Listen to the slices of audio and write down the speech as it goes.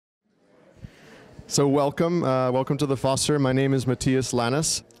So welcome to the Foster. My name is Matthias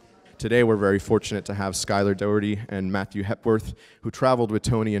Lannis. Today we're very fortunate to have Skyler Dougherty and Matthew Hepworth, who traveled with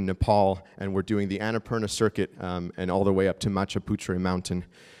Tony in Nepal, and we're doing the Annapurna Circuit and all the way up to Machapuchare mountain.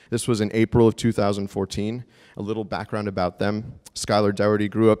 This was in April of 2014. A little background about them. Skyler Dougherty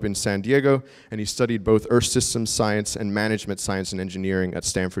grew up in San Diego, and he studied both Earth Systems Science and Management Science and Engineering at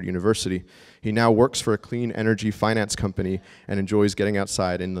Stanford University. He now works for a clean energy finance company and enjoys getting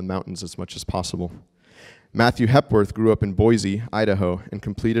outside in the mountains as much as possible. Matthew Hepworth grew up in Boise, Idaho, and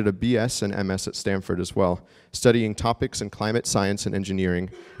completed a BS and MS at Stanford as well, studying topics in climate science and engineering,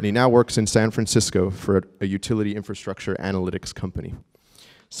 and he now works in San Francisco for a utility infrastructure analytics company.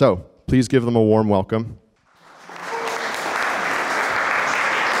 So, please give them a warm welcome.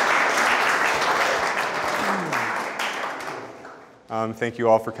 Thank you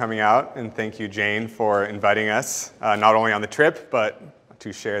all for coming out, and thank you, Jane, for inviting us, not only on the trip, but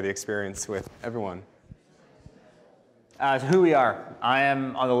to share the experience with everyone. So who we are. I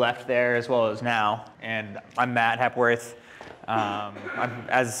am on the left there as well as now, and I'm Matt Hepworth.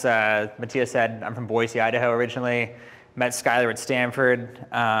 As Matthias said, I'm from Boise, Idaho originally. Met Skyler at Stanford.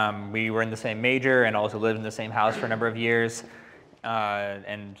 We were in the same major and also lived in the same house for a number of years.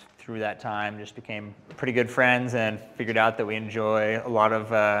 And through that time, just became pretty good friends and figured out that we enjoy a lot of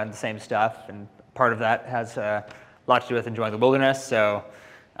the same stuff. And part of that has a lot to do with enjoying the wilderness. So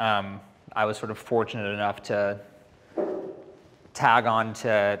I was sort of fortunate enough to tag on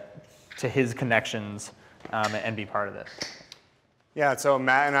to his connections and be part of this. Yeah, so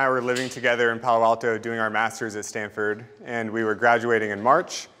Matt and I were living together in Palo Alto doing our master's at Stanford, and we were graduating in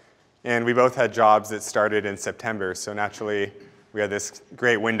March, and we both had jobs that started in September, so naturally we had this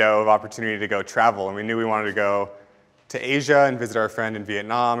great window of opportunity to go travel, and we knew we wanted to go to Asia and visit our friend in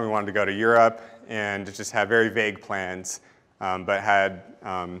Vietnam. We wanted to go to Europe and just had very vague plans, but had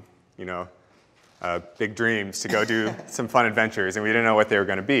big dreams to go do some fun adventures, and we didn't know what they were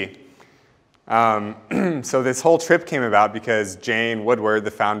going to be. So this whole trip came about because Jane Woodward,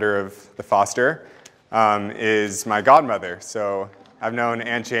 the founder of the Foster, is my godmother. So I've known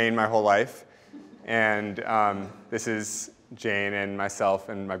Aunt Jane my whole life, and this is Jane and myself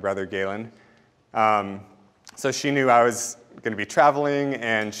and my brother Galen. So she knew I was going to be traveling,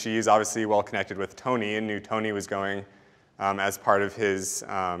 and she's obviously well connected with Tony and knew Tony was going as part of his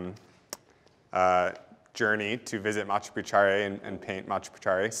journey to visit Machapuchare and paint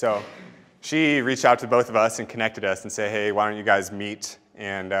Machapuchare. So she reached out to both of us and connected us and said, hey, why don't you guys meet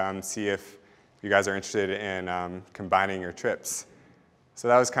and see if you guys are interested in combining your trips. So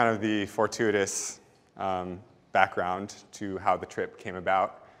that was kind of the fortuitous background to how the trip came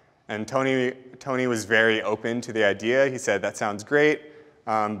about. And Tony was very open to the idea. He said, that sounds great,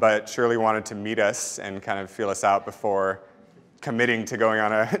 but surely wanted to meet us and kind of feel us out before committing to going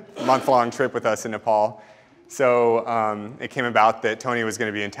on a month-long trip with us in Nepal. So it came about that Tony was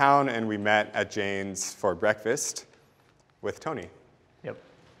going to be in town, and we met at Jane's for breakfast with Tony. Yep.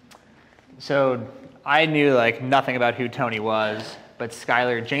 So I knew nothing about who Tony was, but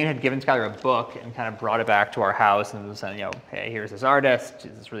Jane had given Skyler a book and kind of brought it back to our house and was saying, hey, here's this artist,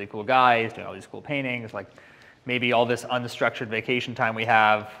 he's this really cool guy, he's doing all these cool paintings. Maybe all this unstructured vacation time we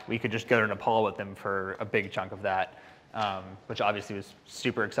have, we could just go to Nepal with him for a big chunk of that. Which obviously was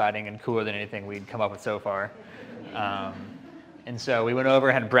super exciting and cooler than anything we'd come up with so far. And so we went over,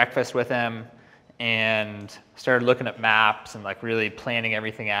 had breakfast with him, and started looking at maps and really planning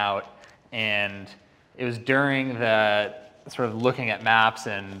everything out. And it was during the sort of looking at maps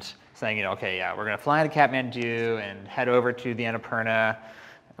and saying, okay, yeah, we're going to fly to Kathmandu and head over to the Annapurna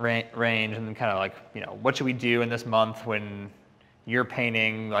range, and then kind of what should we do in this month when you're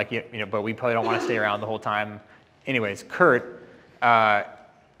painting, but we probably don't want to stay around the whole time. Anyways, Kurt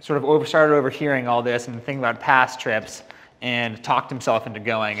sort of started overhearing all this and thinking about past trips and talked himself into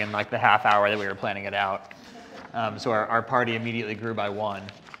going in the half hour that we were planning it out. So our party immediately grew by one.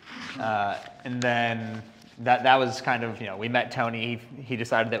 And then that was kind of, we met Tony. He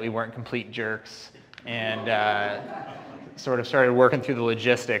decided that we weren't complete jerks and sort of started working through the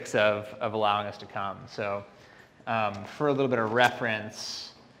logistics of allowing us to come. So for a little bit of reference,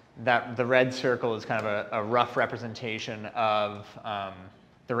 that the red circle is kind of a rough representation of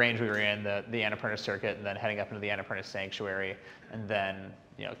the range we were in, the Annapurna Circuit, and then heading up into the Annapurna Sanctuary, and then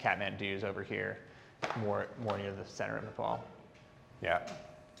Kathmandu is over here, more near the center of Nepal. Yeah.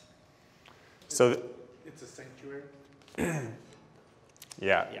 So it's a sanctuary.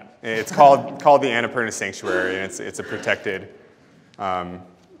 Yeah. It's called the Annapurna Sanctuary, and it's a protected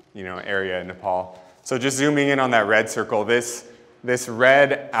area in Nepal. So just zooming in on that red circle, this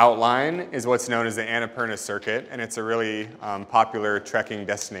red outline is what's known as the Annapurna Circuit, and it's a really popular trekking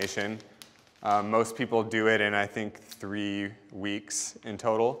destination Most people do it in, I think, 3 weeks in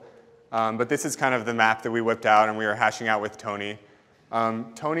total. But this is kind of the map that we whipped out and we were hashing out with Tony.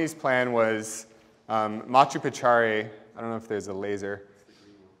 Tony's plan was Machapuchare. I don't know if there's a laser.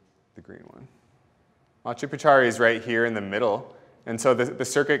 The green one. Machapuchare is right here in the middle. And so the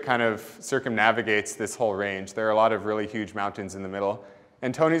circuit kind of circumnavigates this whole range. There are a lot of really huge mountains in the middle.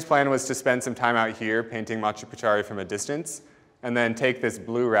 And Tony's plan was to spend some time out here painting Machapuchare from a distance, and then take this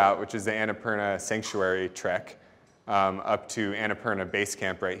blue route, which is the Annapurna Sanctuary trek, up to Annapurna Base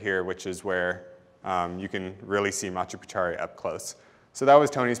Camp right here, which is where you can really see Machapuchare up close. So that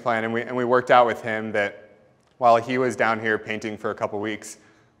was Tony's plan, and we worked out with him that while he was down here painting for a couple weeks,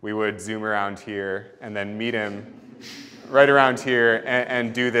 we would zoom around here and then meet him right around here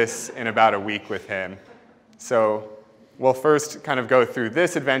and do this in about a week with him. So we'll first kind of go through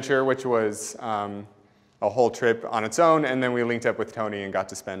this adventure, which was a whole trip on its own, and then we linked up with Tony and got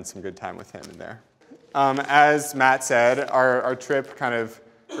to spend some good time with him in there. As Matt said, our trip kind of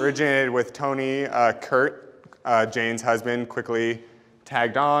originated with Tony. Kurt, Jane's husband, quickly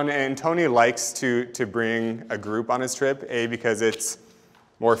tagged on, and Tony likes to bring a group on his trip, A, because it's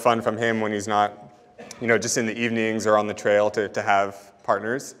more fun from him when he's not just in the evenings or on the trail to have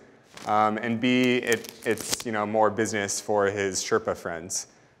partners, and B, it's more business for his Sherpa friends.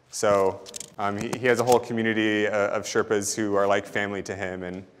 So he has a whole community of Sherpas who are like family to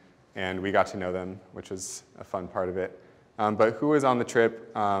him, and we got to know them, which was a fun part of it. But who was on the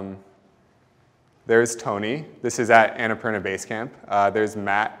trip? There's Tony. This is at Annapurna Base Camp. There's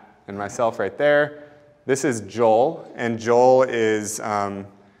Matt and myself right there. This is Joel, and Joel is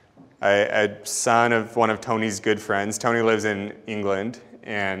a son of one of Tony's good friends. Tony lives in England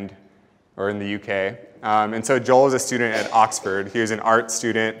or in the UK. And so Joel is a student at Oxford. He was an art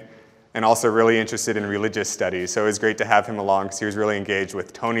student and also really interested in religious studies. So it was great to have him along because he was really engaged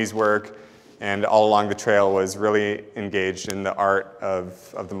with Tony's work, and all along the trail was really engaged in the art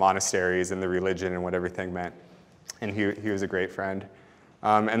of the monasteries and the religion and what everything meant. And he was a great friend.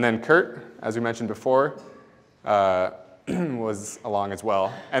 And then Kurt, as we mentioned before, was along as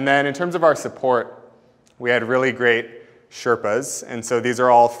well. And then in terms of our support, we had really great Sherpas, and so these are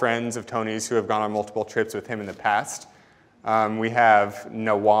all friends of Tony's who have gone on multiple trips with him in the past. We have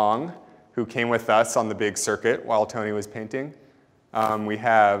Nawang, who came with us on the big circuit while Tony was painting. We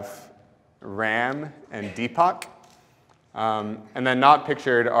have Ram and Deepak. And then not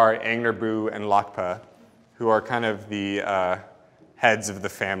pictured are Angnerbu and Lakpa, who are kind of the heads of the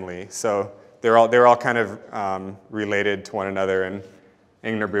family. So they're all kind of related to one another, and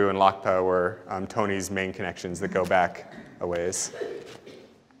Angnerbu and Lakpa were Tony's main connections that go back a ways.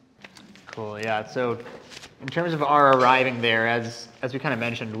 Cool, yeah. So in terms of our arriving there, as we kind of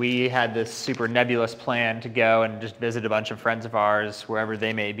mentioned, we had this super nebulous plan to go and just visit a bunch of friends of ours, wherever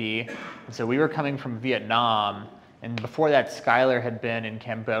they may be. And so we were coming from Vietnam, and before that, Skyler had been in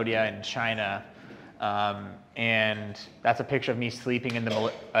Cambodia and China. And that's a picture of me sleeping in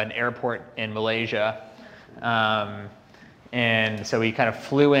an airport in Malaysia. And so we kind of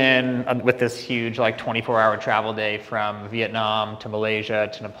flew in with this huge 24-hour travel day from Vietnam to Malaysia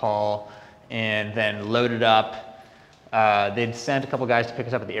to Nepal, and then loaded up. They'd sent a couple guys to pick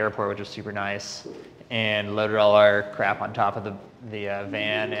us up at the airport, which was super nice, and loaded all our crap on top of the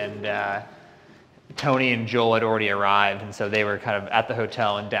van. And Tony and Joel had already arrived, and so they were kind of at the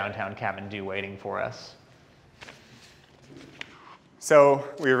hotel in downtown Kathmandu waiting for us. So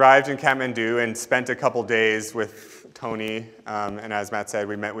we arrived in Kathmandu and spent a couple days with Tony, and as Matt said,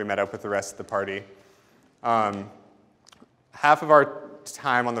 we met up with the rest of the party. Half of our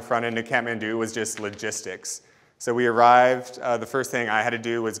time on the front end of Kathmandu was just logistics. So we arrived, the first thing I had to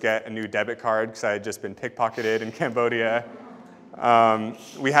do was get a new debit card because I had just been pickpocketed in Cambodia.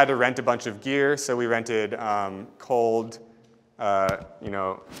 We had to rent a bunch of gear, so we rented cold,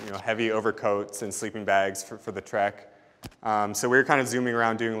 heavy overcoats and sleeping bags for the trek. So we were kind of zooming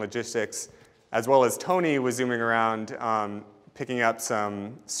around doing logistics, as well as Tony was zooming around picking up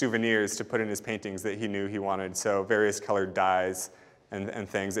some souvenirs to put in his paintings that he knew he wanted, so various colored dyes and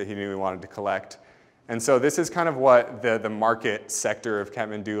things that he knew he wanted to collect. And so this is kind of what the market sector of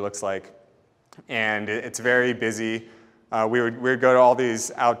Kathmandu looks like, and it's very busy. We would go to all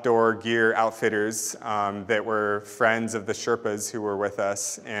these outdoor gear outfitters that were friends of the Sherpas who were with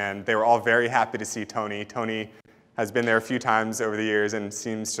us, and they were all very happy to see Tony. Tony has been there a few times over the years and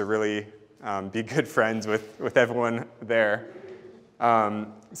seems to really be good friends with everyone there.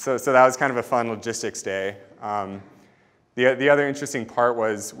 So that was kind of a fun logistics day. The other interesting part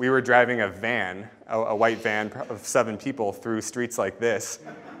was we were driving a van, a white van of 7 people through streets like this.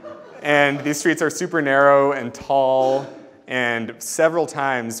 And these streets are super narrow and tall, And several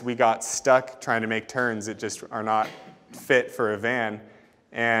times we got stuck trying to make turns that just are not fit for a van.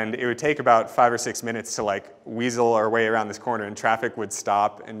 And it would take about 5 or 6 minutes to like weasel our way around this corner, and traffic would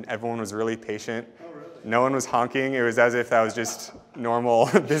stop, and everyone was really patient. Oh, really? No one was honking. It was as if that was just normal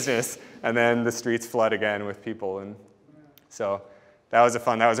business. And then the streets flood again with people. And so that was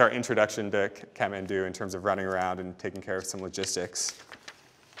our introduction to Kathmandu in terms of running around and taking care of some logistics.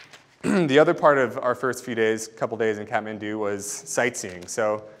 The other part of our first couple days in Kathmandu was sightseeing.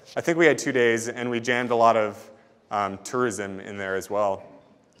 So I think we had 2 days, and we jammed a lot of tourism in there as well.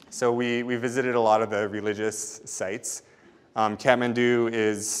 So we visited a lot of the religious sites. Kathmandu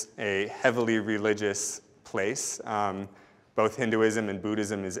is a heavily religious place. Both Hinduism and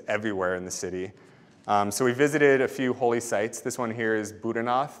Buddhism is everywhere in the city. So we visited a few holy sites. This one here is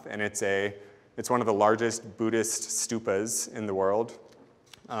Buddhanath, and it's one of the largest Buddhist stupas in the world.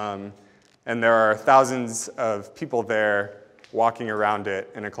 And there are thousands of people there walking around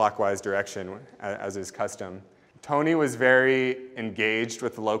it in a clockwise direction, as is custom. Tony was very engaged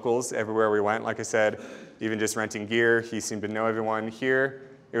with the locals everywhere we went. Like I said, even just renting gear, he seemed to know everyone. Here,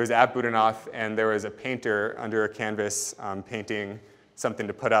 it was at Buddhanath, and there was a painter under a canvas painting something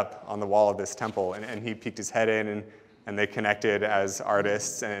to put up on the wall of this temple. And he peeked his head in, and they connected as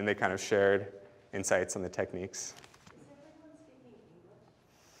artists, and they kind of shared insights on the techniques.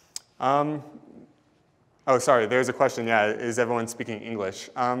 Oh, sorry, there's a question. Yeah, is everyone speaking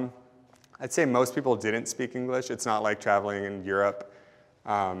English? I'd say most people didn't speak English. It's not like traveling in Europe.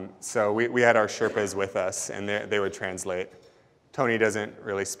 So we had our Sherpas with us, and they would translate. Tony doesn't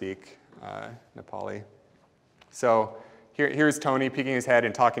really speak Nepali. So here's Tony peeking his head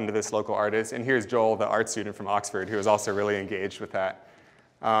and talking to this local artist, and here's Joel, the art student from Oxford, who was also really engaged with that.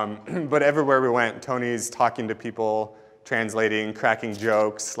 But everywhere we went, Tony's talking to people, translating, cracking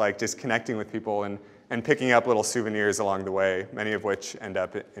jokes, like just connecting with people and picking up little souvenirs along the way, many of which end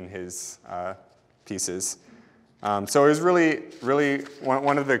up in his pieces. So it was really, really,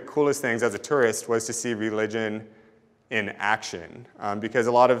 one of the coolest things as a tourist was to see religion in action, because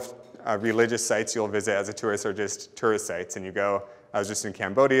a lot of religious sites you'll visit as a tourist are just tourist sites, and you go, I was just in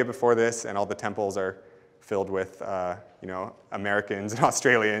Cambodia before this, and all the temples are filled with Americans and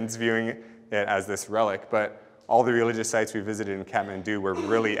Australians viewing it as this relic, but all the religious sites we visited in Kathmandu were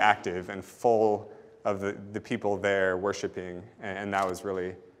really active and full of the people there worshiping, and that was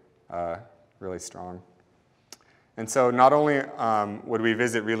really, really strong. And so not only would we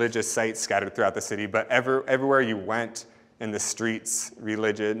visit religious sites scattered throughout the city, but everywhere you went in the streets,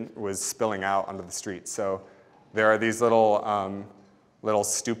 religion was spilling out onto the streets. So there are these little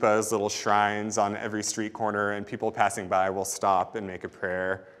stupas, little shrines on every street corner, and people passing by will stop and make a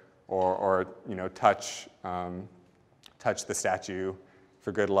prayer, or touch the statue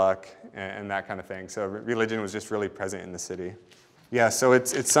for good luck and that kind of thing. So religion was just really present in the city. Yeah, so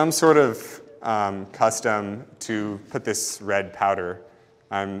it's some sort of custom to put this red powder.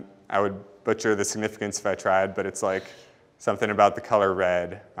 I would butcher the significance if I tried, but it's like something about the color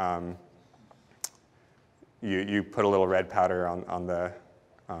red. You put a little red powder on the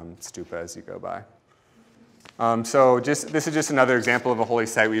stupa as you go by. So this is just another example of a holy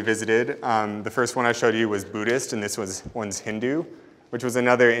site we visited. The first one I showed you was Buddhist, and this one's Hindu, which was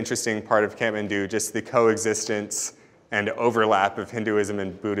another interesting part of Kathmandu. Just the coexistence and overlap of Hinduism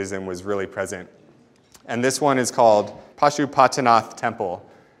and Buddhism was really present. And this one is called Pashupatinath Temple,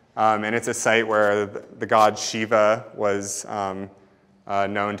 and it's a site where the god Shiva was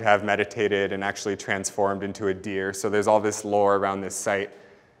known to have meditated and actually transformed into a deer. So there's all this lore around this site.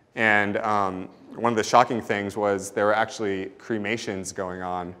 And one of the shocking things was there were actually cremations going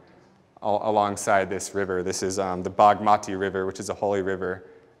on alongside this river. This is the Bagmati River, which is a holy river.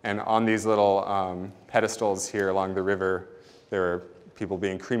 And on these little pedestals here along the river, there were people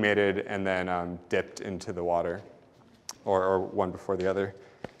being cremated and then dipped into the water, or one before the other.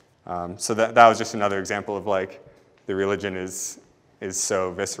 So that was just another example of like the religion is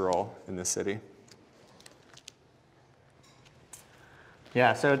so visceral in this city.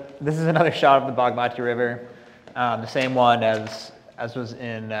 Yeah, so this is another shot of the Bagmati River, the same one as was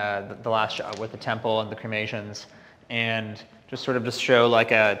in the last shot with the temple and the cremations, and just sort of just show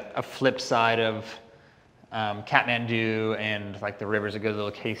like a flip side of Kathmandu, and like the river's a good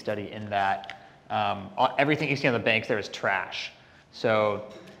little case study in that. Everything you see on the banks there is trash. So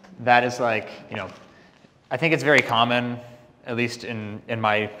that is like, I think it's very common, at least in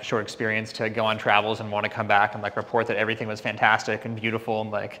my short experience, to go on travels and want to come back and like report that everything was fantastic and beautiful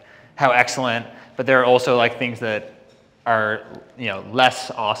and like how excellent. But there are also like things that are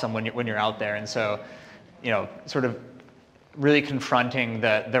less awesome when you're out there. And so sort of really confronting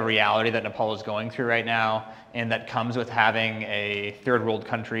the reality that Nepal is going through right now and that comes with having a third world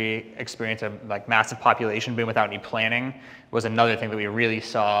country experience a like massive population boom without any planning was another thing that we really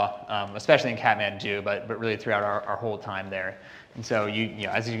saw, especially in Kathmandu, but really throughout our whole time there. And so you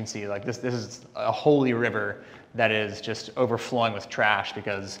know, as you can see, like this is a holy river that is just overflowing with trash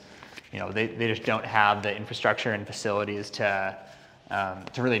because you know they just don't have the infrastructure and facilities to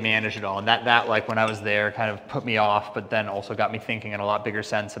really manage it all. And that like when I was there kind of put me off, but then also got me thinking in a lot bigger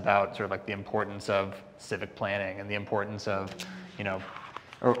sense about sort of like the importance of civic planning and the importance of, you know,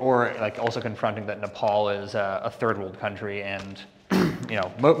 or like also confronting that Nepal is a third world country. And you know,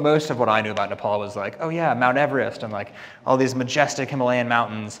 most of what I knew about Nepal was like, oh yeah, Mount Everest and like all these majestic Himalayan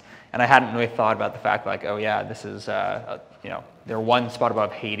mountains. And I hadn't really thought about the fact like, oh yeah, this is, you know, they're one spot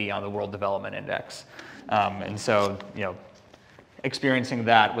above Haiti on the World Development Index. And so, you know, experiencing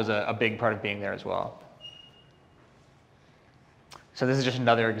that was a big part of being there as well. So this is just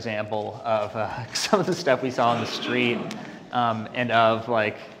another example of some of the stuff we saw on the street and of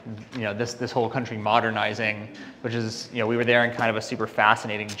like, you know, this whole country modernizing, which is, you know, we were there in kind of a super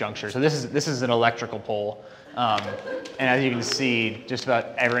fascinating juncture. So this is an electrical pole. And as you can see, just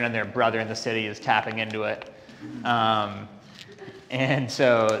about everyone and their brother in the city is tapping into it. And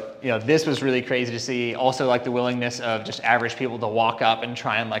so, you know, this was really crazy to see. Also, like the willingness of just average people to walk up and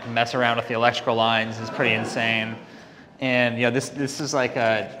try and like mess around with the electrical lines is pretty insane. And you know, this is like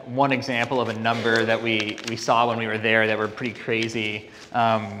one example of a number that we saw when we were there that were pretty crazy,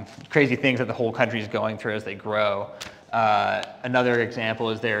 crazy things that the whole country is going through as they grow. Another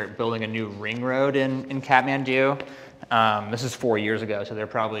example is they're building a new ring road in Kathmandu. This is 4 years ago, so they're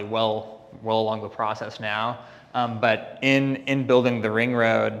probably well along the process now. But in building the ring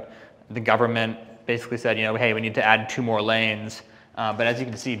road, the government basically said, you know, hey, we need to add 2 more lanes. But as you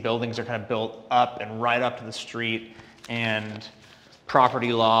can see, buildings are kind of built up and right up to the street, and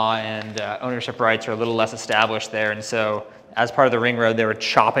property law and ownership rights are a little less established there. And so as part of the ring road, they were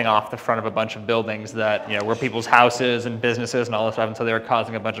chopping off the front of a bunch of buildings that, you know, were people's houses and businesses and all this stuff. And so they were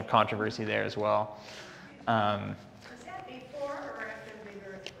causing a bunch of controversy there as well. Was that before or after the big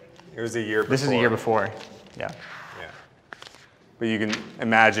earthquake? It was a year before. This is a year before, yeah. Yeah. But you can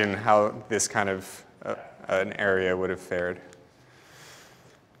imagine how this kind of an area would have fared.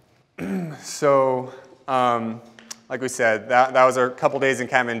 So, like we said, that was our couple days in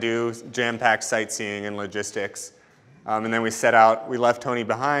Kathmandu, jam-packed sightseeing and logistics. And then we set out, we left Tony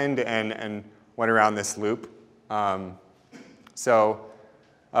behind and went around this loop. Kathmandu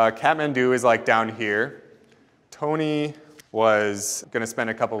is like down here. Tony was gonna spend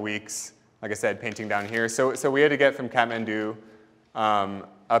a couple weeks, like I said, painting down here. So we had to get from Kathmandu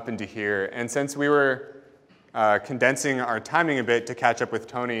up into here. And since we were condensing our timing a bit to catch up with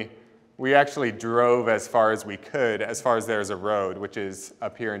Tony, we actually drove as far as we could, as far as there's a road, which is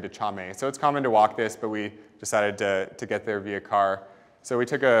up here into Chame. So it's common to walk this, but we decided to get there via car. So we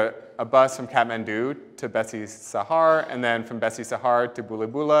took a bus from Kathmandu to Besi Sahar, and then from Besi Sahar to Bula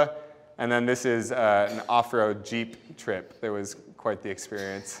Bula. And then this is an off-road Jeep trip. That was quite the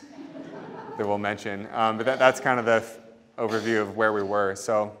experience that we'll mention. But that's kind of the overview of where we were.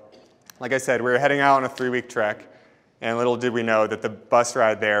 So like I said, we were heading out on a 3-week trek. And little did we know that the bus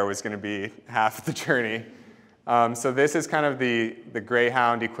ride there was going to be half the journey. So this is kind of the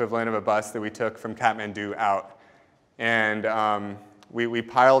Greyhound equivalent of a bus that we took from Kathmandu out. And we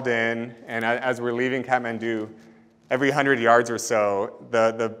piled in, and as we're leaving Kathmandu, every 100 yards or so,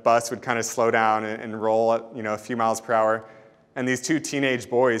 the bus would kind of slow down and roll at, you know, a few miles per hour. And these 2 teenage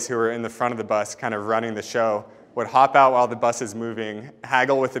boys who were in the front of the bus kind of running the show would hop out while the bus is moving,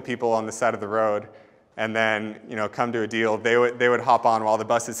 haggle with the people on the side of the road, and then, you know, come to a deal. They would hop on while the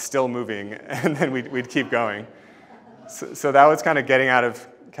bus is still moving, and then we'd keep going. So that was kind of getting out of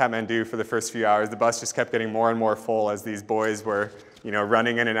Kathmandu for the first few hours. The bus just kept getting more and more full as these boys were, you know,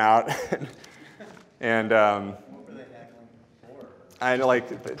 running in and out. And what were they haggling for? I like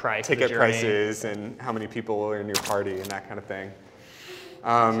ticket journey. prices and how many people were in your party and that kind of thing.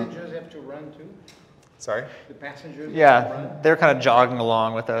 Passengers have to run too? Sorry? The passengers have to Yeah, run? they're kind of jogging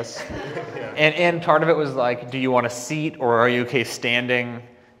along with us. And part of it was like, do you want a seat or are you okay standing?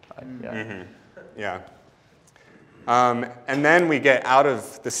 Yeah. Mm-hmm. Yeah. And then we get out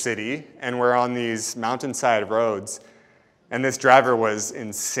of the city and we're on these mountainside roads. And this driver was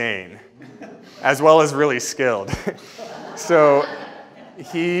insane, as well as really skilled. So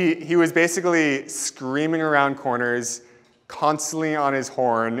he was basically screaming around corners, constantly on his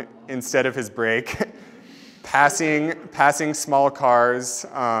horn instead of his brake, passing small cars.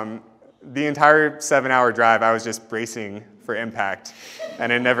 The entire 7-hour drive, I was just bracing for impact,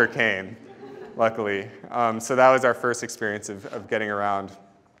 and it never came, luckily. So that was our first experience of getting around.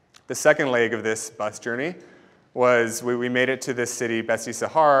 The second leg of this bus journey was we made it to this city, Besti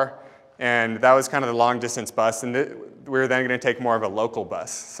Sahar, and that was kind of the long distance bus, and we were then going to take more of a local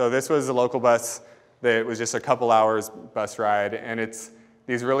bus. So this was a local bus that was just a couple hours bus ride, and it's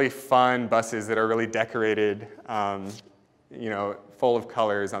these really fun buses that are really decorated, full of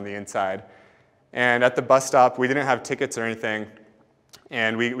colors on the inside. And at the bus stop, we didn't have tickets or anything,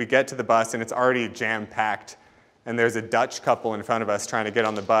 and we get to the bus, and it's already jam-packed. And there's a Dutch couple in front of us trying to get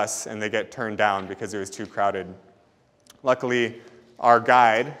on the bus, and they get turned down because it was too crowded. Luckily, our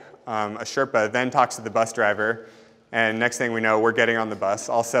guide, a Sherpa, then talks to the bus driver, and next thing we know, we're getting on the bus,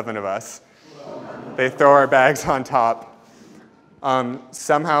 all 7 of us. They throw our bags on top.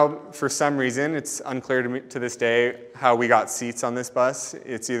 Somehow, for some reason, it's unclear to me to this day how we got seats on this bus.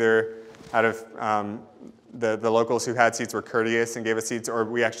 It's either out of the locals who had seats were courteous and gave us seats, or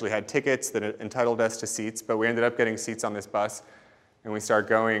we actually had tickets that entitled us to seats, but we ended up getting seats on this bus, and we start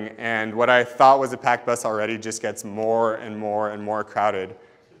going. And what I thought was a packed bus already just gets more and more and more crowded.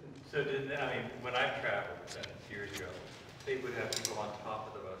 So when I've traveled years ago, they would have people on top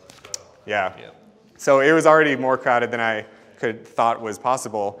of the bus as well. Yeah. So it was already more crowded than I thought was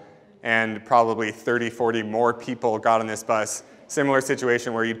possible, and probably 30, 40 more people got on this bus. Similar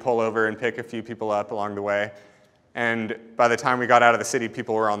situation where you'd pull over and pick a few people up along the way. And by the time we got out of the city,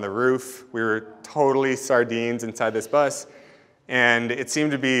 people were on the roof. We were totally sardines inside this bus. And it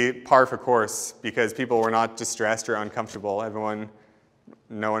seemed to be par for course because people were not distressed or uncomfortable.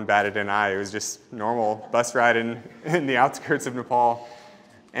 No one batted an eye. It was just normal bus ride in the outskirts of Nepal.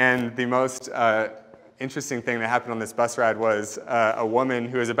 And the most interesting thing that happened on this bus ride was a woman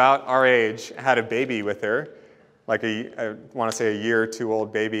who was about our age had a baby with her, like I want to say a year or 2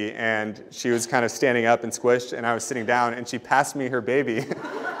 old baby, and she was kind of standing up and squished, and I was sitting down, and she passed me her baby.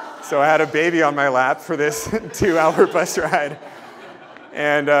 So I had a baby on my lap for this 2-hour bus ride.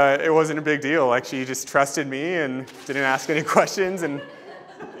 And it wasn't a big deal. Like, she just trusted me and didn't ask any questions, and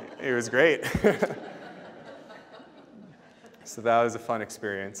it was great. So that was a fun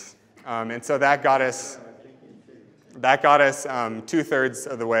experience. And so that got us 2/3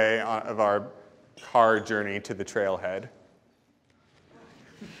 of the way of our car journey to the trailhead.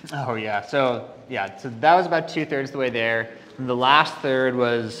 Oh yeah, so that was about 2/3 of the way there. And the last third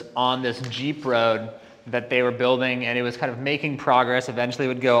was on this Jeep road that they were building, and it was kind of making progress. Eventually it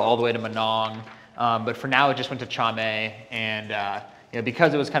would go all the way to Manong, but for now it just went to Chame, and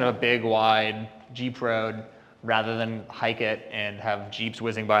because it was kind of a big, wide Jeep road, rather than hike it and have Jeeps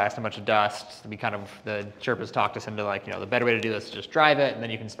whizzing by us and a bunch of dust, the Sherpas talked us into the better way to do this is just drive it, and then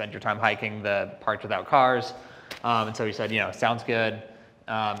you can spend your time hiking the parts without cars. And so we said, sounds good,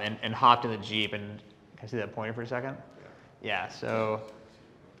 and hopped in the Jeep. And can I see that pointer for a second? Yeah, so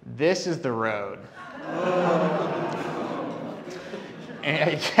this is the road.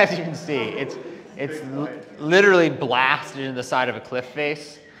 And as you can see, it's literally blasted in the side of a cliff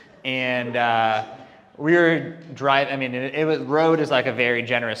face, and we were driving. Road is like a very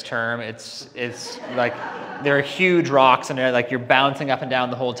generous term. It's like there are huge rocks, and you're bouncing up and down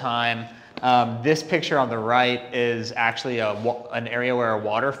the whole time. This picture on the right is actually an area where a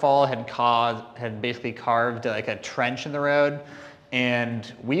waterfall had basically carved like a trench in the road,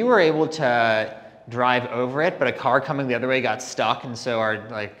 and we were able to drive over it, but a car coming the other way got stuck, and so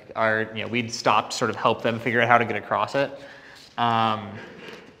we'd stopped to sort of help them figure out how to get across it.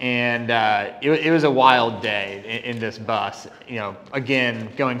 It was a wild day in this bus. Again,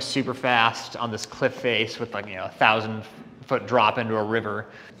 going super fast on this cliff face with 1,000-foot drop into a river.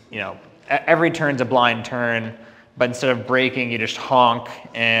 Every turn's a blind turn, but instead of braking, you just honk,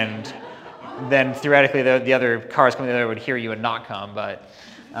 and then theoretically the other cars coming the other way would hear you and not come. But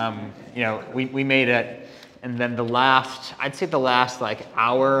we made it, and then I'd say the last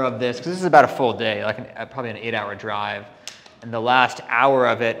hour of this, because this is about a full day, probably an 8-hour drive. And the last hour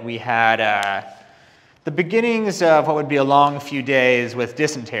of it, we had the beginnings of what would be a long few days with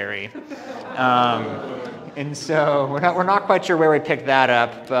dysentery. And so we're not quite sure where we picked that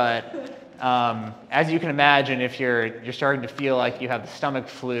up, but as you can imagine, if you're starting to feel like you have the stomach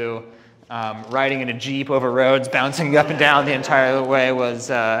flu, riding in a Jeep over roads, bouncing up and down the entire way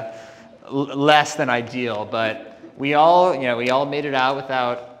was less than ideal. But we all made it out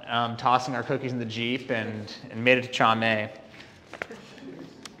without tossing our cookies in the Jeep, and made it to Chame.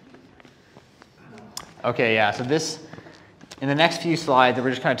 Okay, yeah, so in the next few slides, we're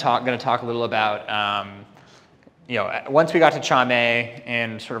just kind of going to talk a little about, once we got to Chame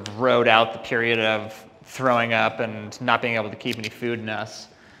and sort of rode out the period of throwing up and not being able to keep any food in us,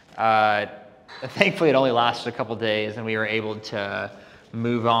 thankfully it only lasted a couple days, and we were able to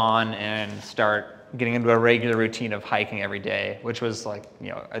move on and start getting into a regular routine of hiking every day, which was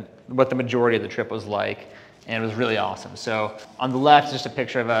what the majority of the trip was like. and it was really awesome. So on the left is just a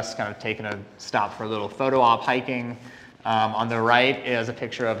picture of us kind of taking a stop for a little photo op hiking. On the right is a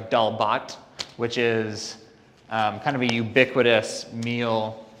picture of dal bhat, which is kind of a ubiquitous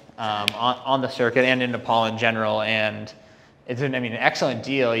meal on the circuit and in Nepal in general. And it's an excellent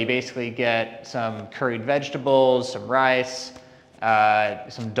deal. You basically get some curried vegetables, some rice,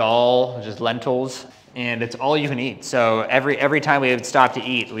 some dal, which is lentils, and it's all you can eat. So every time we would stop to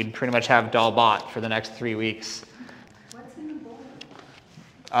eat, we'd pretty much have dal bhat for the next 3 weeks. What's in the bowl?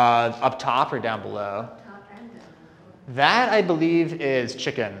 Up top or down below? Top and down. That, I believe, is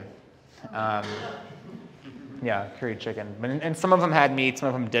chicken. Yeah, curried chicken. And some of them had meat, some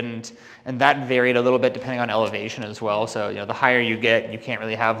of them didn't. And that varied a little bit depending on elevation as well. So the higher you get, you can't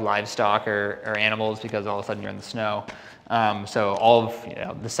really have livestock or animals because all of a sudden you're in the snow. So all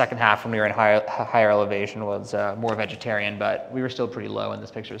of the second half when we were in higher elevation was more vegetarian, but we were still pretty low when this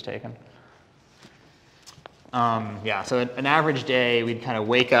picture was taken. Yeah, so an average day, we'd kind of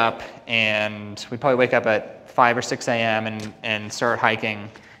wake up, and we'd probably wake up at 5 or 6 a.m. and start hiking.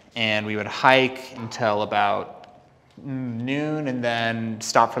 And we would hike until about noon and then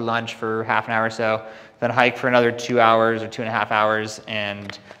stop for lunch for half an hour or so, then hike for another 2 hours or 2.5 hours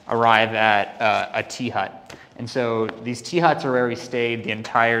and arrive at a tea hut. And so these tea huts are where we stayed the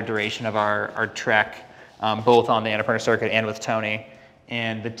entire duration of our trek, both on the Annapurna Circuit and with Tony.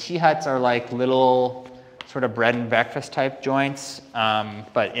 And the tea huts are like little sort of bread and breakfast type joints,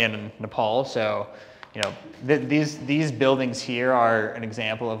 but in Nepal. So these buildings here are an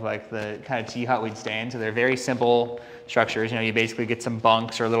example of like the kind of tea hut we'd stay in. So they're very simple structures. You basically get some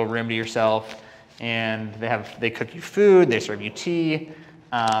bunks or a little room to yourself, and they cook you food, they serve you tea,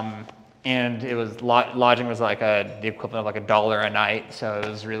 and it was lodging was like the equivalent of like $1 a night. So it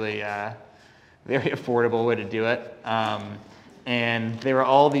was really very affordable way to do it. And there were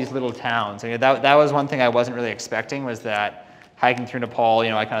all these little towns. That was one thing I wasn't really expecting, was that hiking through Nepal,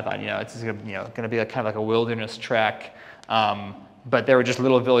 I kind of thought, it's going to be kind of like a wilderness trek, but there were just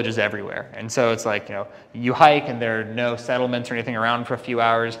little villages everywhere. And so it's like, you hike and there are no settlements or anything around for a few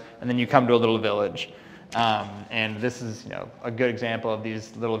hours, and then you come to a little village. And this is, a good example of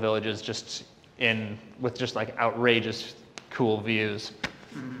these little villages just with just like outrageous cool views.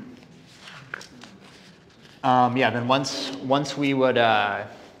 Yeah, then once we would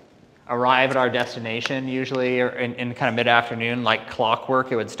arrive at our destination, usually in kind of mid-afternoon, like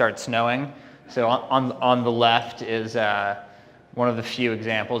clockwork, it would start snowing. So on the left is one of the few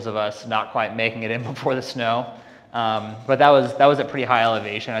examples of us not quite making it in before the snow. But that was at pretty high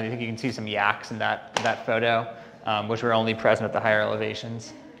elevation. I think you can see some yaks in that photo, which were only present at the higher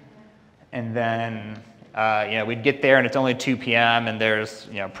elevations. And then we'd get there and it's only 2 p.m. and there's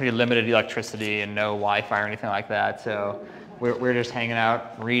pretty limited electricity and no Wi-Fi or anything like that. So we're just hanging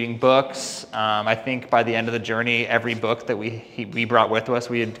out, reading books. I think by the end of the journey, every book that we brought with us,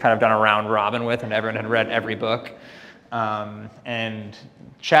 we had kind of done a round robin with, and everyone had read every book. And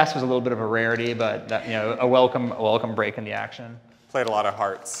chess was a little bit of a rarity, but a welcome break in the action. Played a lot of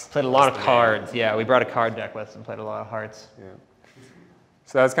hearts. Played a lot of cards. Yeah, we brought a card deck with us and played a lot of hearts. Yeah.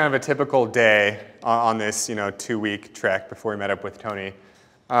 So that was kind of a typical day on this 2-week trek before we met up with Tony.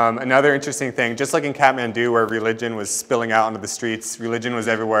 Another interesting thing, just like in Kathmandu where religion was spilling out onto the streets, religion was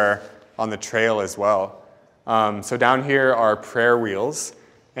everywhere on the trail as well. So down here are prayer wheels,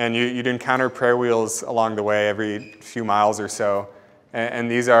 and you'd encounter prayer wheels along the way every few miles or so.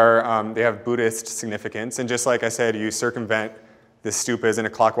 And these are, they have Buddhist significance. And just like I said, you circumvent the stupas in a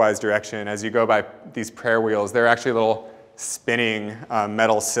clockwise direction. As you go by these prayer wheels, they're actually little spinning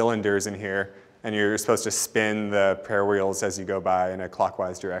metal cylinders in here. And you're supposed to spin the prayer wheels as you go by in a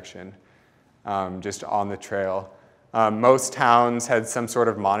clockwise direction, just on the trail. Most towns had some sort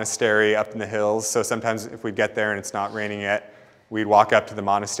of monastery up in the hills, so sometimes if we'd get there and it's not raining yet, we'd walk up to the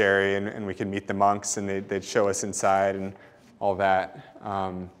monastery and we could meet the monks and they'd show us inside and all that.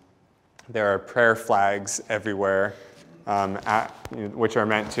 There are prayer flags everywhere, which are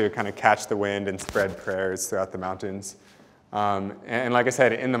meant to kind of catch the wind and spread prayers throughout the mountains. And like I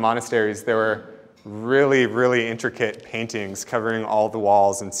said, in the monasteries, there were really, really intricate paintings covering all the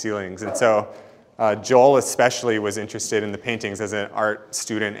walls and ceilings. And so Joel especially was interested in the paintings as an art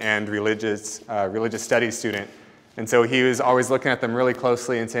student and religious studies student. And so he was always looking at them really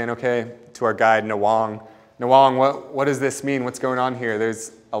closely and saying, okay, to our guide, Nawang, what does this mean? What's going on here?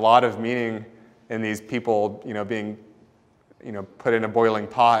 There's a lot of meaning in these people, being, put in a boiling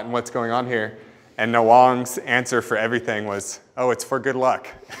pot, and what's going on here? And Nawang's answer for everything was, oh, it's for good luck.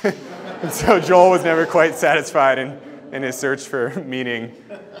 And so Joel was never quite satisfied in his search for meaning.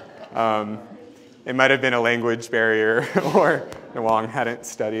 It might have been a language barrier, or Nawang hadn't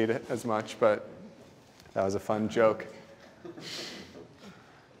studied as much, but That was a fun joke.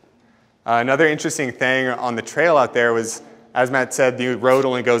 Another interesting thing on the trail out there was, as Matt said, the road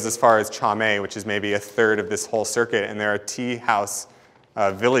only goes as far as Chame, which is maybe a third of this whole circuit, and there are tea house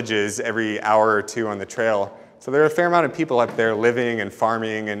villages every hour or two on the trail. So there are a fair amount of people up there living and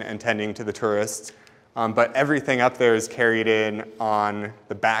farming and tending to the tourists, but everything up there is carried in on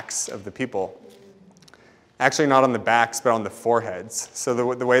the backs of the people. Actually not on the backs, but on the foreheads. So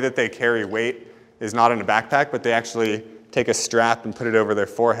the way that they carry weight is not in a backpack, but they actually take a strap and put it over their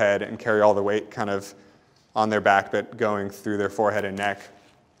forehead and carry all the weight kind of on their back, but going through their forehead and neck.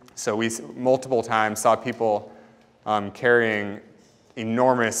 So we multiple times saw people carrying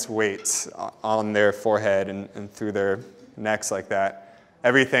enormous weights on their forehead and through their necks like that.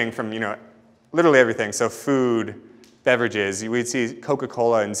 Everything from, literally everything. So food, beverages. We'd see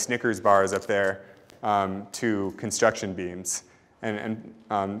Coca-Cola and Snickers bars up there to construction beams. And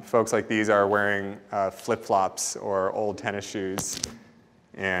folks like these are wearing flip-flops or old tennis shoes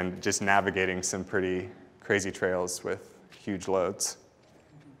and just navigating some pretty crazy trails with huge loads.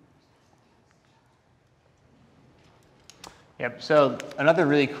 Yep, so another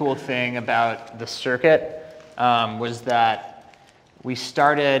really cool thing about the circuit was that we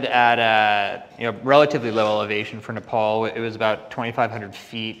started at a relatively low elevation for Nepal. It was about 2,500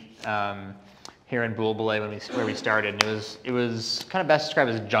 feet here in Bulbulay where we started. And it was kind of best described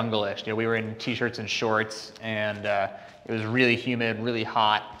as jungle-ish. We were in t-shirts and shorts, and it was really humid, really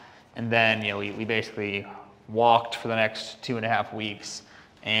hot. And then we basically walked for the next 2.5 weeks,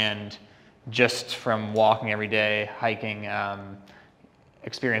 and just from walking every day, hiking,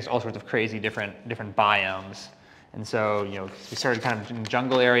 experienced all sorts of crazy different biomes. And so we started kind of in the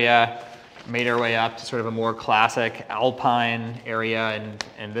jungle area, made our way up to sort of a more classic alpine area,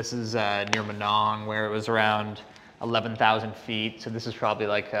 and this is near Manong, where it was around 11,000 feet. So this is probably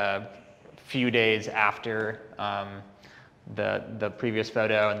like a few days after the previous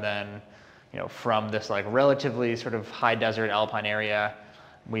photo, and then from this like relatively sort of high desert alpine area,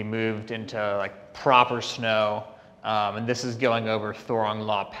 we moved into like proper snow, and this is going over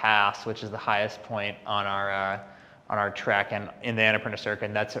Thorong-La Pass, which is the highest point on our trek and in the Annapurna Circuit,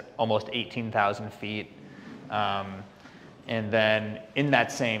 and that's almost 18,000 feet. And then in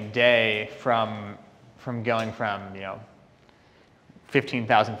that same day, from going from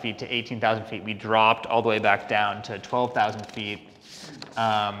 15,000 feet to 18,000 feet, we dropped all the way back down to 12,000 feet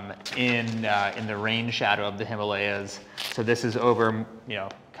in the rain shadow of the Himalayas. So this is over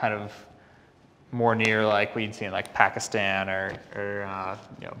kind of more near like we'd see in like Pakistan or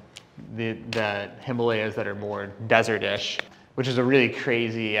the Himalayas that are more desert-ish, which is a really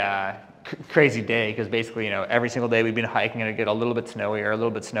crazy day, because basically every single day we've been hiking and it'd get a little bit snowier, a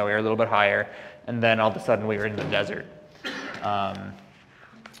little bit snowier, a little bit higher, and then all of a sudden we were in the desert.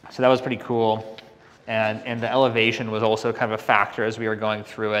 So that was pretty cool. And the elevation was also kind of a factor as we were going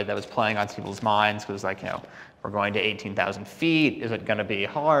through it that was playing on people's minds, because like, we're going to 18,000 feet. Is it going to be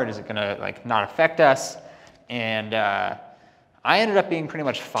hard? Is it going to like not affect us? And I ended up being pretty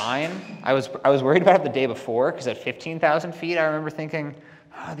much fine. I was worried about it the day before, because at 15,000 feet, I remember thinking,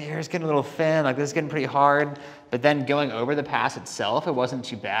 oh, the air's getting a little thin, like this is getting pretty hard. But then going over the pass itself, it wasn't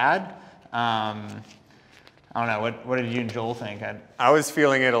too bad. I don't know, what did you and Joel think? I was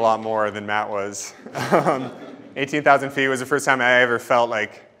feeling it a lot more than Matt was. 18,000 feet was the first time I ever felt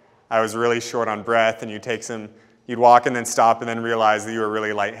like I was really short on breath, and you'd walk and then stop and then realize that you were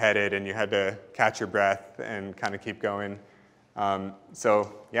really lightheaded and you had to catch your breath and kind of keep going.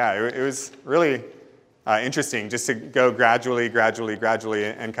 So yeah, it was really interesting just to go gradually,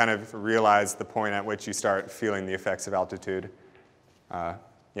 and kind of realize the point at which you start feeling the effects of altitude.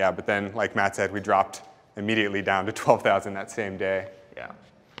 Yeah, but then, like Matt said, we dropped immediately down to 12,000 that same day.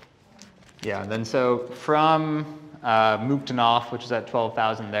 Yeah, and then so from Muktanov, which is at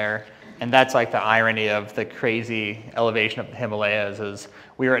 12,000 there, and that's like the irony of the crazy elevation of the Himalayas, is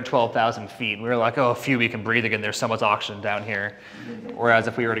we were at 12,000 feet, and we were like, oh, phew, we can breathe again, there's so much oxygen down here. Whereas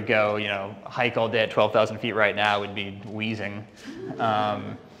if we were to go, hike all day at 12,000 feet right now, we'd be wheezing.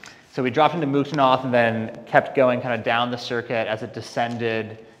 So we dropped into Muktanov and then kept going kind of down the circuit as it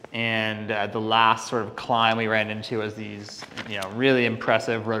descended, and the last sort of climb we ran into was these, really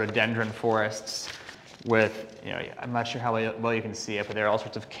impressive rhododendron forests with, I'm not sure how well you can see it, but there are all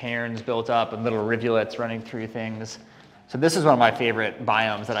sorts of cairns built up and little rivulets running through things. So this is one of my favorite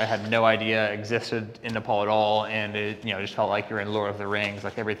biomes that I had no idea existed in Nepal at all, and it, just felt like you're in Lord of the Rings.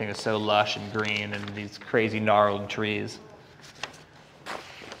 Like everything is so lush and green and these crazy gnarled trees.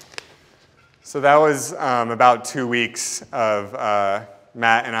 So that was about 2 weeks of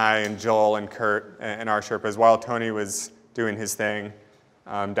Matt and I and Joel and Kurt and our Sherpas while Tony was doing his thing.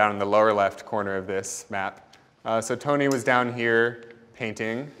 down in the lower left corner of this map. So Tony was down here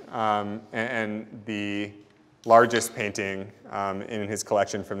painting, and the largest painting in his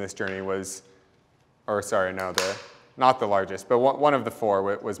collection from this journey was, or sorry, no, not the largest, but one of the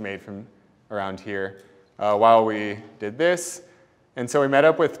 4 was made from around here while we did this. And so we met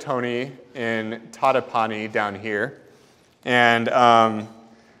up with Tony in Tadapani down here, and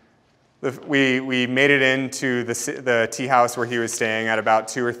we made it into the tea house where he was staying at about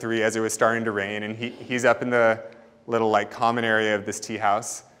 2 or 3 as it was starting to rain, and he's up in the little like common area of this tea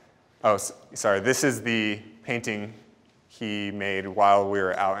house. Oh, sorry, this is the painting he made while we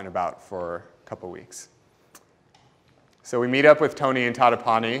were out and about for a couple weeks. So we meet up with Tony in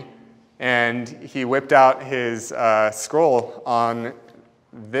Tadapani, and he whipped out his scroll on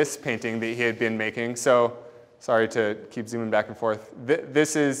this painting that he had been making. So, sorry to keep zooming back and forth.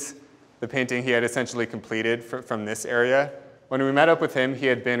 This is the painting he had essentially completed from this area. When we met up with him, he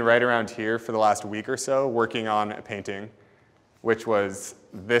had been right around here for the last week or so working on a painting, which was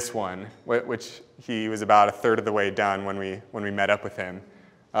this one, which he was about a third of the way done when we met up with him,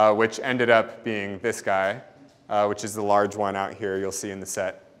 which ended up being this guy, which is the large one out here you'll see in the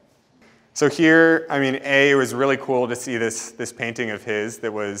set. So here, I mean, it was really cool to see this painting of his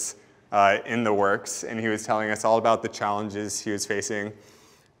that was in the works, and he was telling us all about the challenges he was facing.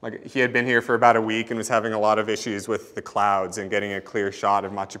 Like, he had been here for about a week and was having a lot of issues with the clouds and getting a clear shot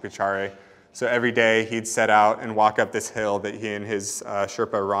of Machapuchare. So every day he'd set out and walk up this hill that he and his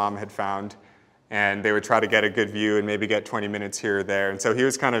Sherpa Ram had found, and they would try to get a good view and maybe get 20 minutes here or there. And so he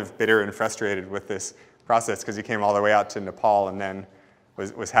was kind of bitter and frustrated with this process because he came all the way out to Nepal and then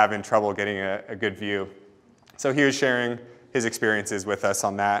was having trouble getting a good view. So he was sharing his experiences with us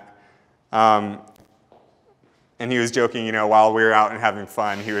on that. And he was joking, you know, while we were out and having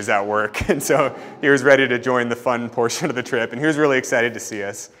fun, he was at work. And so he was ready to join the fun portion of the trip. And he was really excited to see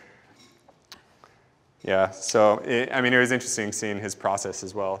us. Yeah, so, it was interesting seeing his process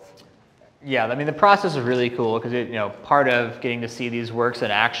as well. Yeah, I mean, the process is really cool because, you know, part of getting to see these works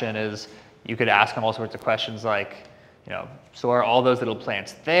in action is you could ask him all sorts of questions like, you know, so are all those little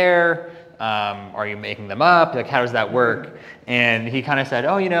plants there? Are you making them up? Like, how does that work? And he kind of said,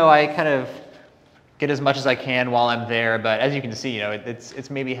 oh, you know, I kind of get as much as I can while I'm there, but as you can see, you know, it's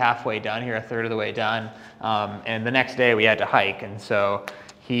maybe halfway done here, a third of the way done. And the next day we had to hike, and so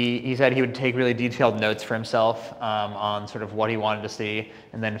he said he would take really detailed notes for himself on sort of what he wanted to see,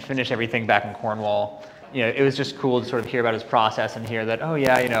 and then finish everything back in Cornwall. You know, it was just cool to sort of hear about his process and hear that, oh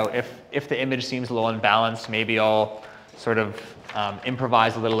yeah, you know, if the image seems a little unbalanced, maybe I'll sort of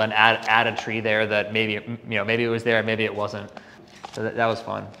improvise a little and add a tree there that maybe, you know, maybe it was there, maybe it wasn't. So that was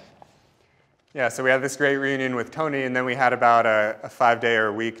fun. Yeah, so we had this great reunion with Tony, and then we had about a 5-day or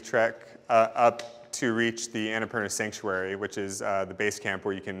a week trek up to reach the Annapurna Sanctuary, which is the base camp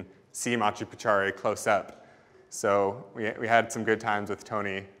where you can see Machapuchare close up. So we had some good times with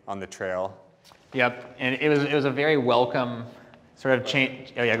Tony on the trail. Yep, and it was a very welcome sort of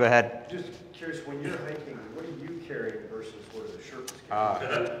change. Oh yeah, go ahead. Just curious, when you're hiking, what are you carrying versus what are the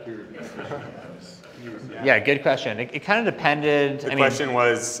Sherpas carrying? Yeah, good question. It kind of depended. The question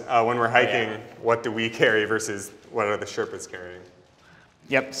was, when we're hiking, what do we carry versus what are the Sherpas carrying?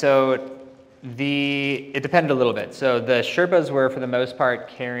 Yep, so it depended a little bit. So the Sherpas were, for the most part,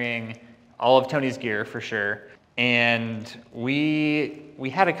 carrying all of Tony's gear for sure. And we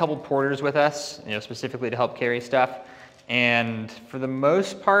had a couple porters with us, you know, specifically to help carry stuff. And for the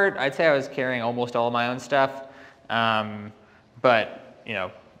most part, I'd say I was carrying almost all of my own stuff. But, you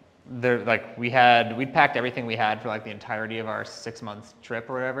know, we'd packed everything we had for like the entirety of our 6-month trip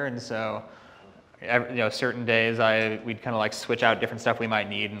or whatever. And so, you know, certain days we'd kind of like switch out different stuff we might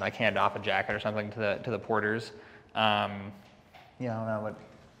need and like hand off a jacket or something to the porters. Yeah, I don't know what.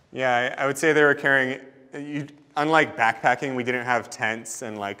 Yeah, I would say they were carrying. Unlike backpacking, we didn't have tents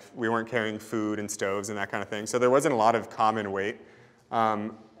and like we weren't carrying food and stoves and that kind of thing. So there wasn't a lot of common weight.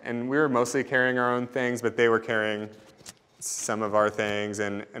 And we were mostly carrying our own things, but they were carrying some of our things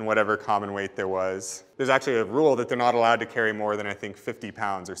and whatever common weight there was. There's actually a rule that they're not allowed to carry more than, I think, 50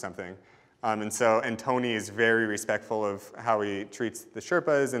 pounds or something. And Tony is very respectful of how he treats the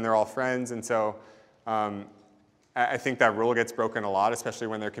Sherpas, and they're all friends. And so I think that rule gets broken a lot, especially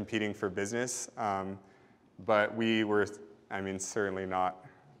when they're competing for business. But we were, certainly not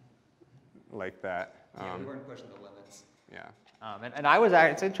like that. Yeah, we weren't pushing the limits. Yeah.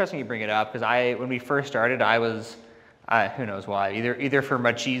 And it's interesting you bring it up, because when we first started, I was, who knows why, either for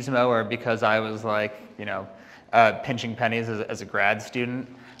machismo or because I was like, you know, pinching pennies as a grad student.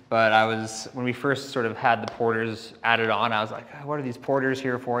 But when we first sort of had the porters added on, I was like, what are these porters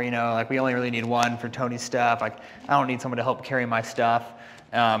here for? You know, like we only really need one for Tony's stuff. Like I don't need someone to help carry my stuff.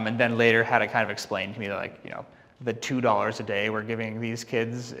 And then later had it kind of explained to me that, like, you know, the $2 a day we're giving these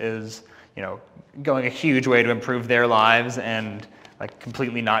kids is, you know, going a huge way to improve their lives and like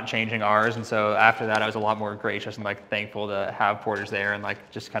completely not changing ours. And so after that, I was a lot more gracious and like thankful to have porters there and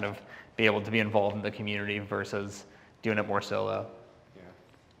like just kind of be able to be involved in the community versus doing it more solo. Yeah.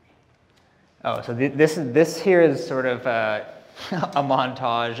 Oh, so this here is sort of a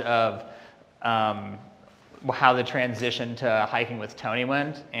montage of how the transition to hiking with Tony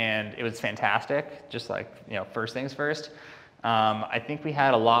went, and it was fantastic. Just like, you know, first things first. I think we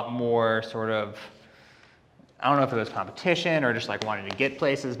had a lot more sort of, I don't know if it was competition or just like wanting to get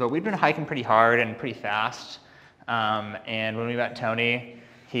places, but we'd been hiking pretty hard and pretty fast. And when we met Tony,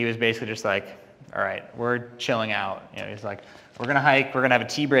 he was basically just like, all right, we're chilling out. You know, he's like, we're gonna hike, we're gonna have a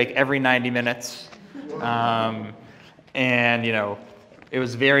tea break every 90 minutes. And you know, it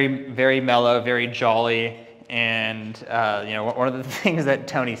was very, very mellow, very jolly. And you know, one of the things that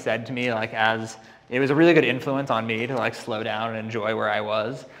Tony said to me, like, as it was a really good influence on me to like slow down and enjoy where I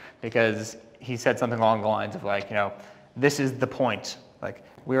was, because he said something along the lines of like, you know, this is the point. Like,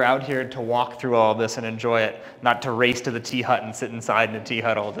 we're out here to walk through all of this and enjoy it, not to race to the tea hut and sit inside in a tea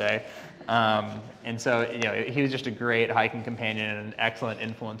hut all day. And so, you know, he was just a great hiking companion and an excellent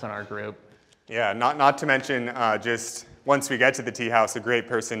influence on our group. Yeah, not to mention just once we get to the tea house, a great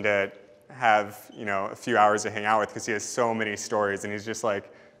person to have, you know, a few hours to hang out with, because he has so many stories and he's just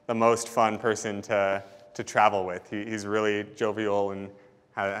like the most fun person to travel with. He's really jovial and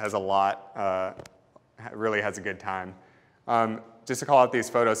has a lot, really has a good time. Just to call out these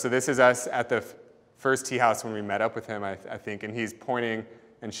photos, so this is us at the first tea house when we met up with him, I think, and he's pointing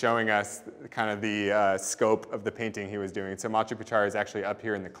and showing us kind of the scope of the painting he was doing. So Machapuchare is actually up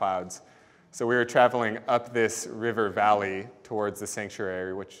here in the clouds. So we were traveling up this river valley towards the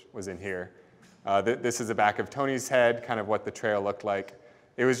sanctuary, which was in here. This is the back of Tony's head, kind of what the trail looked like.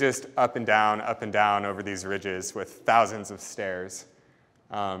 It was just up and down over these ridges with thousands of stairs.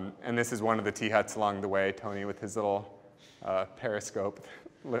 And this is one of the tea huts along the way, Tony with his little periscope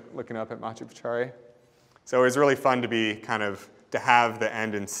looking up at Machapuchare. So it was really fun to be kind of, to have the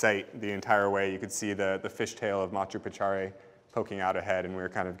end in sight the entire way. You could see the fishtail of Machapuchare poking out ahead, and we were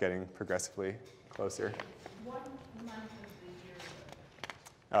kind of getting progressively closer. What month of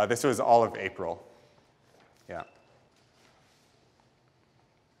the year? This was all of April. Yeah.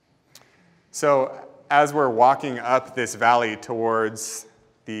 So as we're walking up this valley towards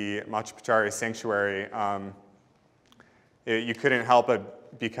the Machapuchare sanctuary, you couldn't help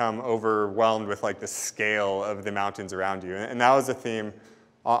but become overwhelmed with like the scale of the mountains around you. And that was a theme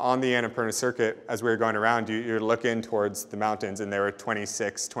on the Annapurna Circuit. As we were going around, you're looking towards the mountains, and there were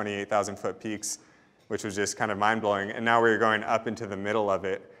 28,000 foot peaks, which was just kind of mind-blowing. And now we're going up into the middle of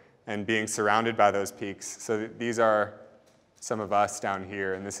it and being surrounded by those peaks. So these are some of us down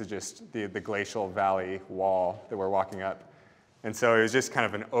here, and this is just the glacial valley wall that we're walking up. And so it was just kind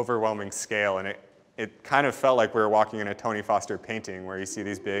of an overwhelming scale, and it kind of felt like we were walking in a Tony Foster painting where you see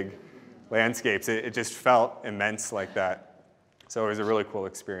these big landscapes. It just felt immense like that. So it was a really cool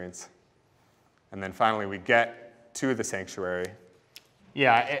experience. And then finally we get to the sanctuary.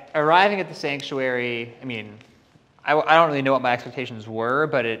 Yeah, arriving at the sanctuary, I mean, I don't really know what my expectations were,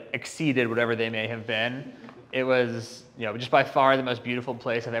 but it exceeded whatever they may have been. It was, you know, just by far the most beautiful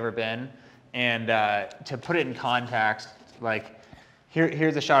place I've ever been. And to put it in context, like,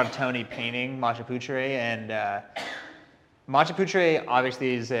 here's a shot of Tony painting Machapuchare, and Machapuchare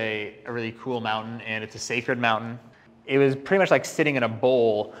obviously is a really cool mountain, and it's a sacred mountain. It was pretty much like sitting in a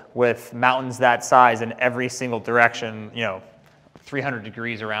bowl with mountains that size in every single direction, you know, 300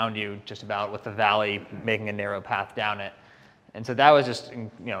 degrees around you, just about, with the valley making a narrow path down it. And so that was just, you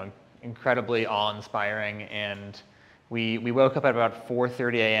know, incredibly awe-inspiring. And we woke up at about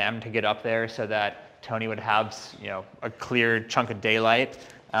 4:30 a.m. to get up there so that Tony would have, you know, a clear chunk of daylight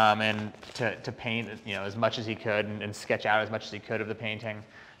and to paint, you know, as much as he could and sketch out as much as he could of the painting.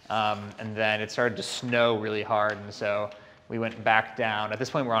 And then it started to snow really hard, and so we went back down. At this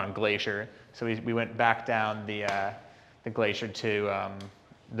point, we're on a glacier, so we went back down the glacier to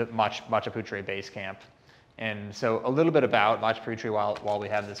the Machapuchare base camp. And so a little bit about Machapuchare while we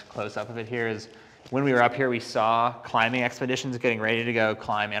have this close-up of it here is, when we were up here, we saw climbing expeditions getting ready to go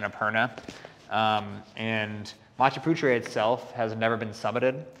climb Annapurna. And Machapuchare itself has never been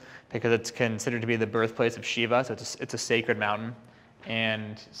summited because it's considered to be the birthplace of Shiva, so it's a sacred mountain.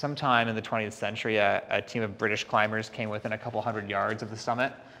 And sometime in the 20th century, a team of British climbers came within a couple hundred yards of the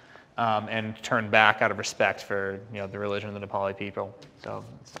summit and turned back out of respect for, you know, the religion of the Nepali people. So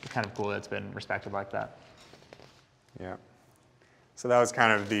it's kind of cool that it's been respected like that. Yeah. So that was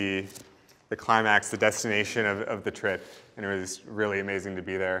kind of the the climax, the destination of the trip, and it was really amazing to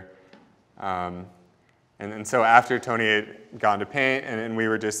be there. And so after Tony had gone to paint and we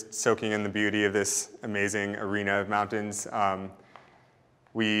were just soaking in the beauty of this amazing arena of mountains,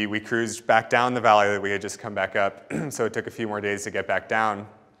 we cruised back down the valley that we had just come back up. So it took a few more days to get back down.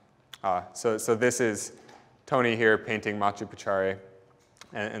 So this is Tony here painting Machapuchare,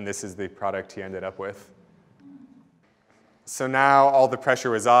 and this is the product he ended up with. So now all the pressure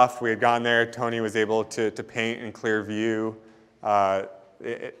was off. We had gone there. Tony was able to paint in clear view.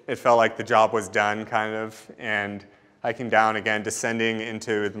 It felt like the job was done, kind of, and hiking down again, descending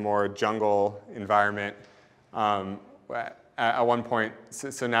into the more jungle environment. At one point,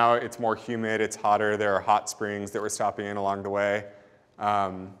 so now it's more humid, it's hotter, there are hot springs that we're stopping in along the way.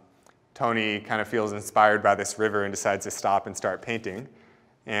 Tony kind of feels inspired by this river and decides to stop and start painting.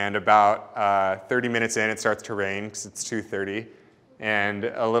 And about 30 minutes in, it starts to rain because it's 2:30, and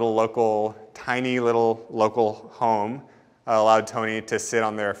a little tiny little local home allowed Tony to sit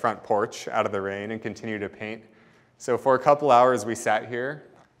on their front porch out of the rain and continue to paint. So for a couple hours we sat here.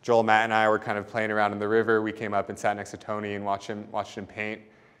 Joel, Matt, and I were kind of playing around in the river. We came up and sat next to Tony and watched him paint.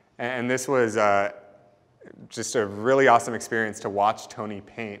 And this was just a really awesome experience to watch Tony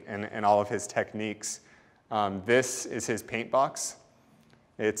paint and all of his techniques. This is his paint box.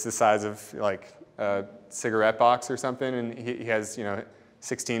 It's the size of like a cigarette box or something, and he has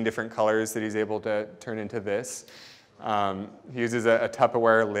 16 different colors that he's able to turn into this. He uses a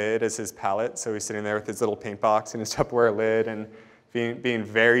Tupperware lid as his palette, so he's sitting there with his little paint box and his Tupperware lid and being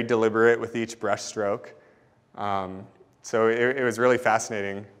very deliberate with each brush stroke. So it was really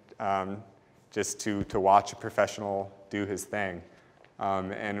fascinating just to watch a professional do his thing.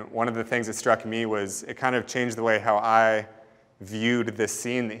 And one of the things that struck me was it kind of changed the way how I viewed this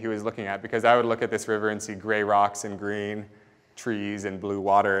scene that he was looking at, because I would look at this river and see gray rocks and green trees and blue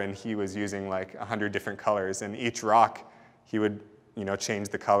water, and he was using like 100 different colors, and each rock he would change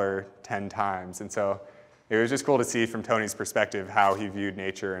the color 10 times. And so it was just cool to see from Tony's perspective how he viewed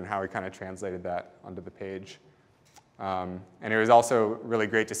nature and how he kind of translated that onto the page. And it was also really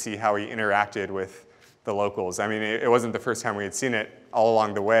great to see how he interacted with the locals. I mean, it wasn't the first time we had seen it. All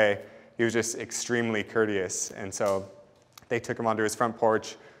along the way, he was just extremely courteous, and so they took him onto his front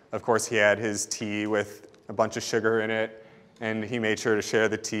porch. Of course, he had his tea with a bunch of sugar in it, and he made sure to share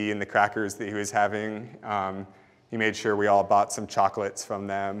the tea and the crackers that he was having. He made sure we all bought some chocolates from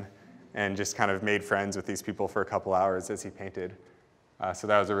them and just kind of made friends with these people for a couple hours as he painted. So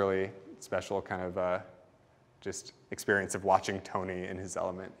that was a really special kind of just experience of watching Tony in his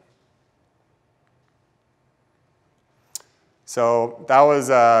element. So that was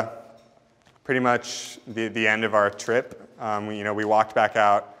pretty much the end of our trip. We walked back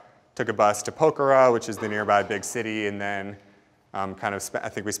out, took a bus to Pokhara, which is the nearby big city, and then I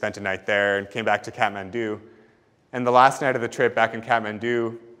think we spent a night there and came back to Kathmandu. And the last night of the trip back in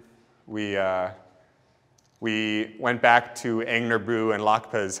Kathmandu, we went back to Angnerboo and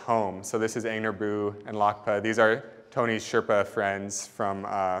Lakpa's home. So this is Angnerboo and Lakpa. These are Tony's Sherpa friends from,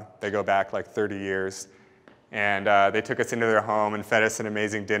 they go back like 30 years. And they took us into their home and fed us an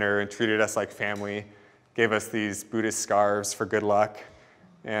amazing dinner and treated us like family, gave us these Buddhist scarves for good luck.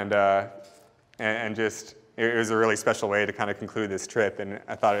 And just, it was a really special way to kind of conclude this trip. And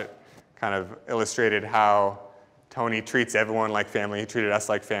I thought it kind of illustrated how Tony treats everyone like family. He treated us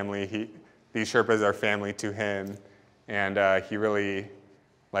like family. These Sherpas are family to him. And he really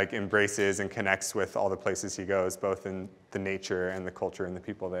embraces and connects with all the places he goes, both in the nature and the culture and the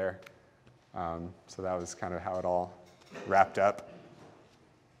people there. So that was kind of how it all wrapped up.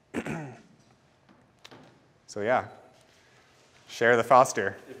 So yeah, share the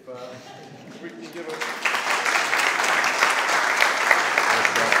Foster. If we can give a...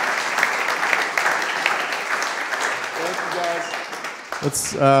 Thank you guys.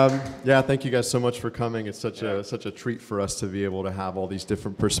 Thank you guys so much for coming. It's such a treat for us to be able to have all these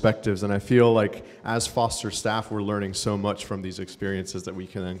different perspectives, and I feel like as Foster staff, we're learning so much from these experiences that we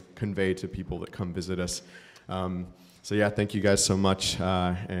can then convey to people that come visit us. Thank you guys so much,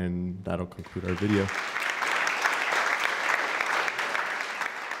 and that'll conclude our video.